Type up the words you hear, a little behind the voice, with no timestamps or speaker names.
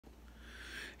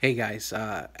Hey guys,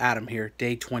 Adam here,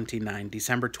 day 29,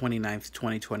 December 29th,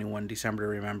 2021, December to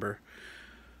remember.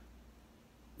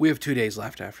 We have 2 days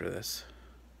left after this.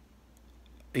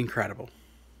 Incredible.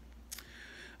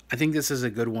 I think this is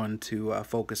a good one to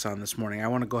focus on this morning. I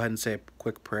want to go ahead and say a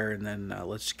quick prayer and then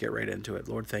let's get right into it.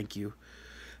 Lord, thank you.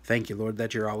 Thank you, Lord,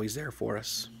 that you're always there for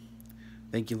us.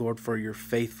 Thank you, Lord, for your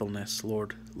faithfulness,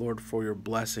 Lord. Lord, for your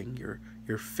blessing,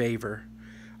 your favor.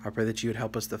 I pray that you would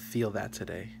help us to feel that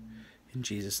today. In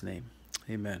Jesus' name,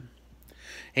 amen.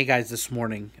 Hey guys, this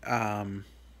morning,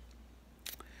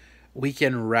 we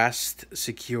can rest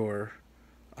secure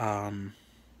in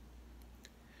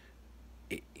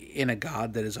a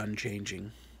God that is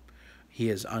unchanging. He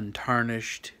is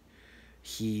untarnished.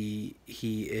 He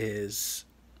is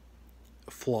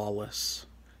flawless.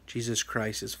 Jesus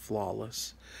Christ is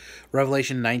flawless.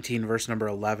 Revelation 19, verse number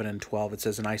 11 and 12, it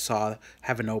says, "And I saw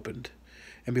heaven opened,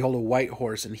 and behold, a white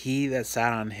horse, and he that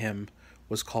sat on him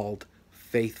was called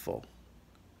Faithful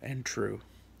and True.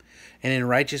 And in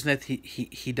righteousness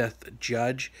he doth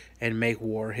judge and make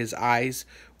war. His eyes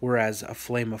were as a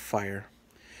flame of fire,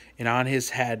 and on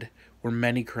his head were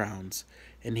many crowns.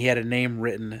 And he had a name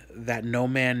written that no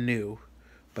man knew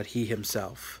but he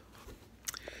himself."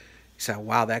 So,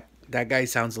 wow, that guy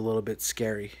sounds a little bit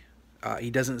scary.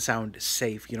 He doesn't sound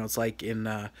safe. You know, it's like in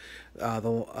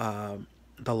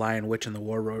the Lion, Witch, and the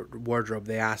Wardrobe.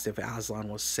 They asked if Aslan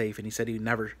was safe, and he said he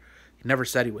never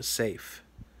said he was safe,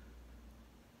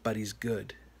 but he's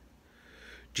good.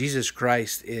 Jesus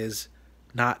Christ is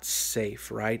not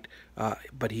safe, right?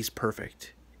 But he's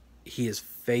perfect. He is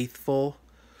faithful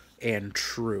and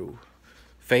true.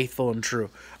 Faithful and true.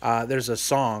 There's a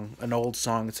song, an old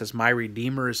song. It says, "My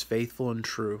Redeemer is faithful and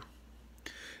true.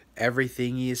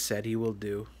 Everything he has said he will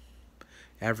do.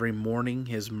 Every morning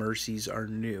his mercies are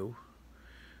new.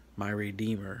 My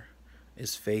Redeemer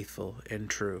is faithful and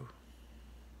true."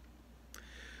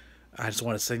 I just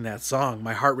want to sing that song.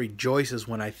 My heart rejoices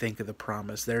when I think of the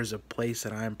promise. There's a place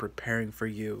that I am preparing for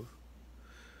you.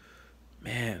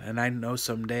 Man, and I know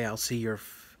someday I'll see your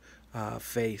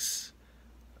face.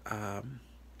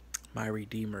 My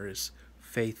Redeemer is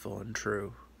faithful and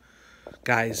true.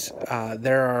 Guys,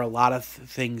 there are a lot of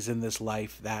things in this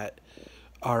life that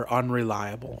are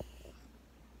unreliable.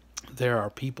 There are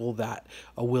people that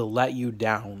will let you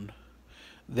down.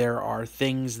 There are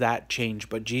things that change,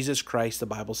 but Jesus Christ, the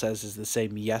Bible says, is the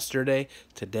same yesterday,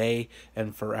 today,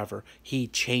 and forever. He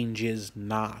changes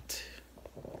not.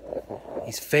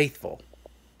 He's faithful.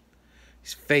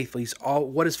 He's faithful. He's all.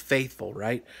 What is faithful,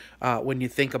 right? When you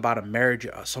think about a marriage,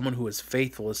 someone who is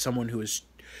faithful is someone who is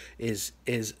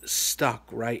stuck,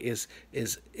 right? Is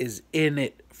in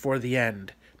it for the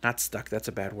end. Not stuck. That's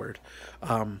a bad word.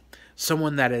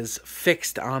 Someone that is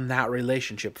fixed on that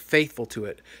relationship, faithful to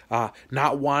it,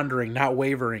 not wandering, not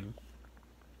wavering.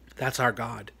 That's our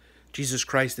God. Jesus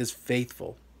Christ is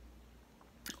faithful.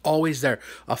 Always there.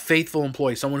 A faithful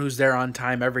employee, someone who's there on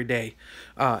time every day.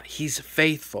 He's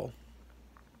faithful.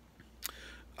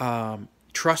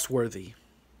 Trustworthy.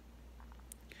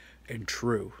 And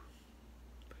true.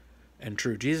 And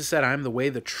true. Jesus said, "I am the way,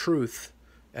 the truth,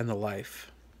 and the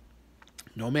life.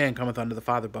 No man cometh unto the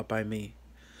Father but by me."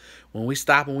 When we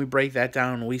stop and we break that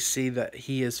down and we see that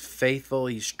he is faithful,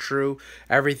 he's true,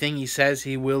 everything he says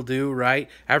he will do, right?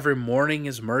 Every morning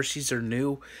his mercies are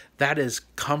new. That is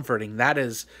comforting. That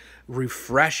is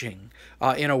refreshing.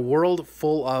 In a world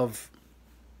full of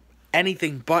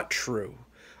anything but true.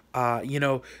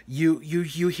 You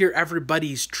hear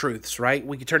everybody's truths, right?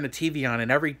 We can turn the TV on and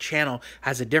every channel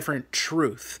has a different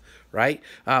truth, right?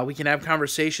 We can have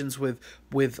conversations with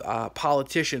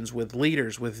politicians, with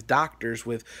leaders, with doctors,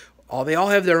 with they all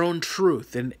have their own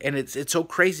truth, and it's so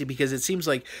crazy because it seems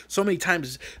like so many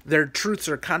times their truths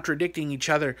are contradicting each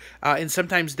other, and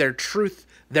sometimes their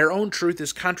own truth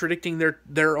is contradicting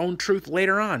their own truth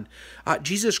later on.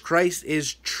 Jesus Christ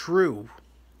is true.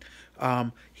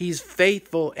 He's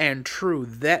faithful and true.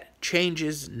 That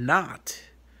changes not.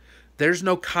 There's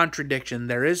no contradiction.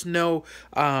 There is no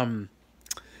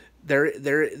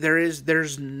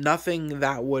there's nothing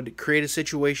that would create a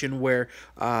situation where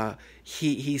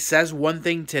he says one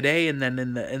thing today and then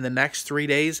in the next 3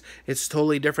 days it's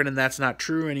totally different and that's not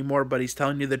true anymore, but he's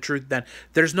telling you the truth then.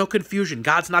 There's no confusion.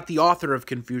 God's not the author of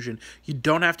confusion. You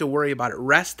don't have to worry about it.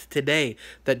 Rest today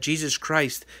that Jesus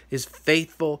Christ is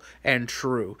faithful and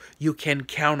true. You can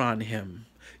count on him.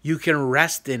 You can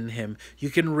rest in him. You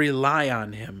can rely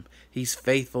on him. He's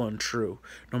faithful and true.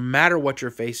 No matter what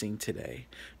you're facing today,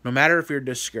 no matter if you're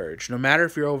discouraged, no matter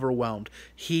if you're overwhelmed,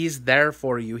 he's there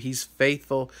for you. He's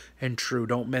faithful and true.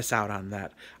 Don't miss out on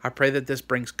that. I pray that this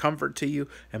brings comfort to you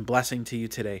and blessing to you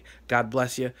today. God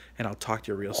bless you, and I'll talk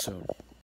to you real soon.